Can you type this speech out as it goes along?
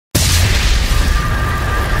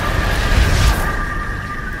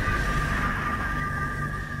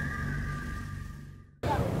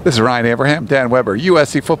This is Ryan Abraham, Dan Weber,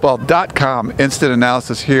 USCFootball.com. Instant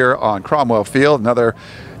analysis here on Cromwell Field. Another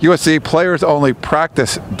USC players-only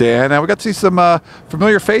practice, Dan. And we got to see some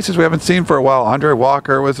familiar faces we haven't seen for a while. Andre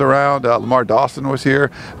Walker was around. Lamar Dawson was here.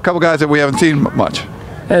 A couple guys that we haven't seen much.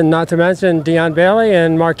 And not to mention Dion Bailey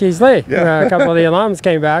and Marqise Lee. Yeah. A couple of the alums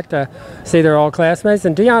came back to see their old classmates.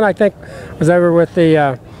 And Dion, I think, was over with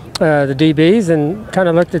the DBs and kind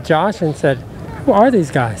of looked at Josh and said, "Who are these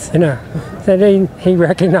guys?" You know, said he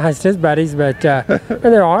recognized his buddies, but and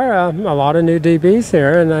there are a lot of new DBs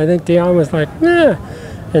here, and I think Dion was like, "Yeah,"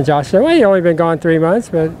 and Josh said, "Well, you only been gone 3 months,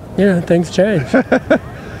 but you know, things change."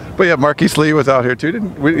 But yeah, Marqise Lee was out here too.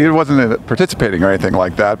 He wasn't participating or anything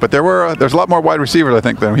like that, but there's a lot more wide receivers, I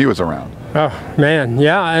think, than he was around. Oh man,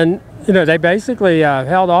 yeah, and you know, they basically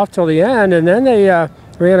held off till the end, and then they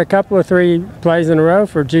ran a couple of 3 plays in a row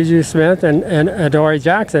for Juju Smith and Adoree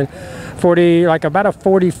Jackson. About a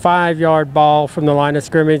 45-yard ball from the line of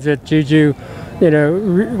scrimmage that Juju, you know,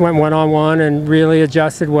 went one-on-one and really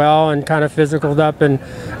adjusted well and kind of physicaled up and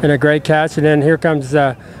a great catch. And then here comes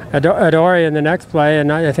Adoree in the next play,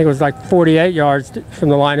 and I think it was like 48 yards from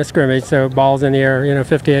the line of scrimmage, so balls in the air, you know,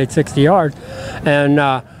 58, 60 yards. And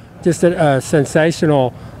just a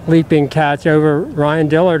sensational leaping catch over Ryan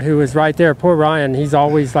Dillard, who was right there. Poor Ryan, he's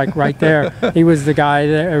always like right there. He was the guy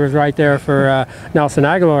that was right there for Nelson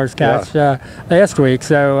Aguilar's catch last week.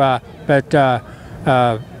 So,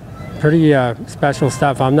 pretty special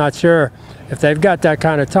stuff. I'm not sure if they've got that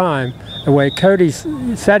kind of time. The way Cody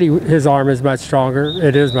said his arm is much stronger,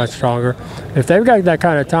 it is much stronger. If they've got that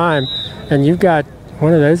kind of time, and you've got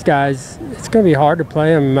one of those guys, it's going to be hard to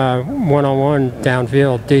play him one-on-one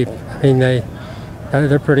downfield deep. I mean,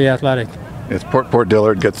 they're pretty athletic. Yes, poor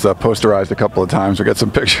Dillard gets posterized a couple of times. We got some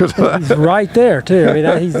pictures of that. He's right there, too. I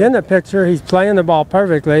mean, he's in the picture. He's playing the ball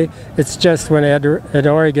perfectly. It's just when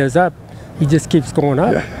Adoree goes up, he just keeps going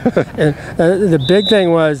up. Yeah. And the big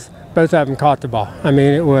thing was both of them caught the ball. I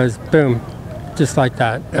mean, it was boom, just like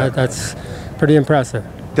that. Yeah. That's pretty impressive.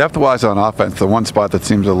 Depth-wise on offense, the one spot that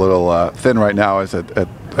seems a little thin right now is at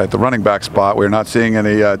the running back spot. We're not seeing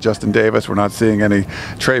any Justin Davis. We're not seeing any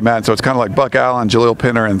Trey Madden. So it's kind of like Buck Allen, Jaleel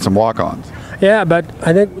Pinner, and some walk-ons. Yeah, but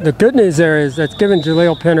I think the good news there is it's given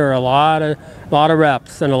Jaleel Pinner a lot of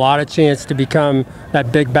reps and a lot of chance to become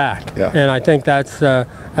that big back. Yeah. And I think that's a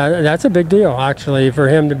big deal actually for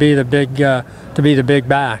him to be the big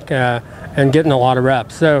back and getting a lot of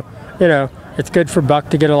reps. So you know, it's good for Buck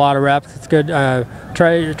to get a lot of reps. It's good.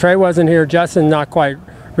 Trey wasn't here. Justin not quite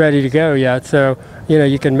ready to go yet. So you know,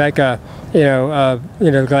 you can make the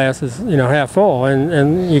glass is half full,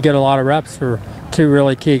 and you get a lot of reps for 2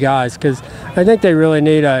 really key guys, because I think they really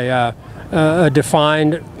need a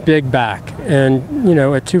defined big back, and you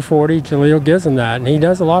know, at 240, Jaleel gives them that, and he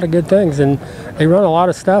does a lot of good things, and they run a lot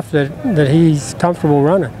of stuff that he's comfortable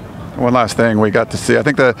running. One last thing we got to see, I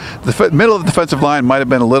think the middle of the defensive line might have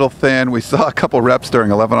been a little thin. We saw a couple reps during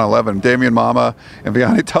 11-on-11. Damian Mama and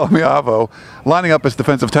Vianney Talamiavo lining up as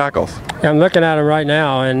defensive tackles. Yeah, I'm looking at them right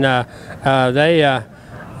now, and they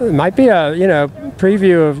might be a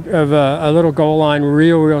preview of a little goal line,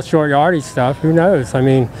 real short yardage stuff. Who knows? I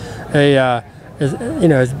mean, they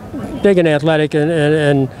as big and athletic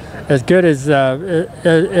and as good as the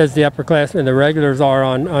upperclassmen, the regulars are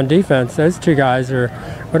on defense. Those 2 guys are,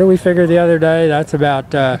 what did we figure the other day? That's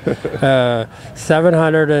about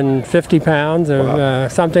 750 pounds of wow.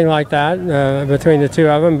 Something like that between the 2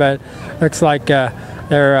 of them. But looks like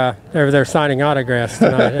they're signing autographs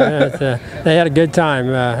tonight. They had a good time.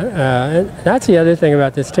 And that's the other thing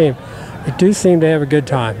about this team. They do seem to have a good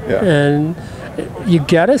time. Yeah. And you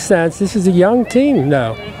get a sense this is a young team,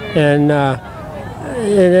 though, and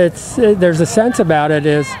there's a sense about it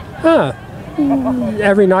is,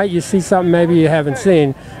 every night you see something maybe you haven't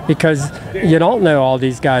seen because you don't know all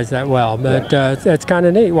these guys that well. But it's kind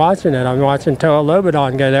of neat watching it. I'm watching Toa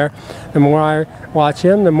Lobodon go there. The more I watch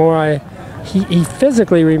him, the more he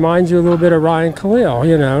physically reminds you a little bit of Ryan Khalil.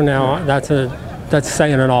 You know, now that's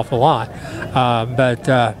saying an awful lot, but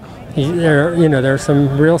there's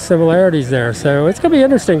some real similarities there. So it's going to be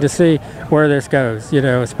interesting to see where this goes,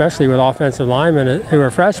 especially with offensive linemen who are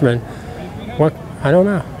freshmen. I don't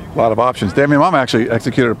know. A lot of options. Damian Mama actually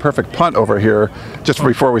executed a perfect punt over here just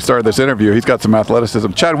before we started this interview. He's got some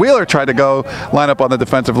athleticism. Chad Wheeler tried to go line up on the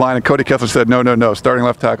defensive line, and Cody Kessler said, no, starting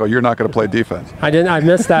left tackle, you're not going to play defense. I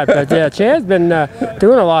missed that, but yeah, Chad's been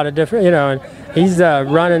doing a lot of different, and he's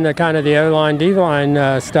running the kind of the O-line,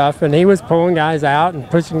 D-line stuff, and he was pulling guys out and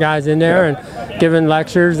pushing guys in there and giving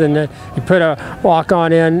lectures, and he put a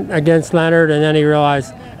walk-on in against Leonard, and then he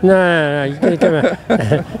realized, no, you can't come out.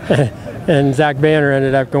 And Zach Banner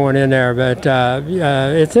ended up going in there. But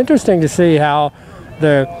it's interesting to see how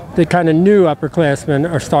the kind of new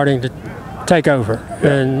upperclassmen are starting to take over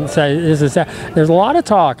and say this is that. There's a lot of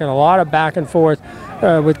talk and a lot of back and forth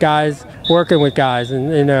with guys, working with guys,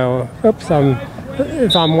 and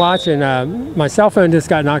if I'm watching, my cell phone just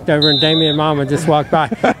got knocked over and Damian Mama just walked by.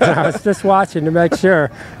 And I was just watching to make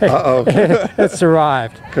sure it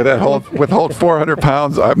survived. Could that withhold 400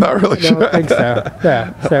 pounds? I'm not really sure. I don't think so.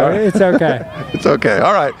 Yeah, so it's okay. It's okay.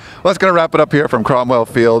 All right. Well, that's going to wrap it up here from Cromwell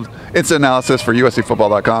Field. Instant analysis for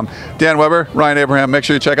USCfootball.com. Dan Weber, Ryan Abraham. Make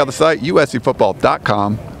sure you check out the site,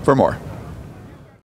 USCfootball.com, for more.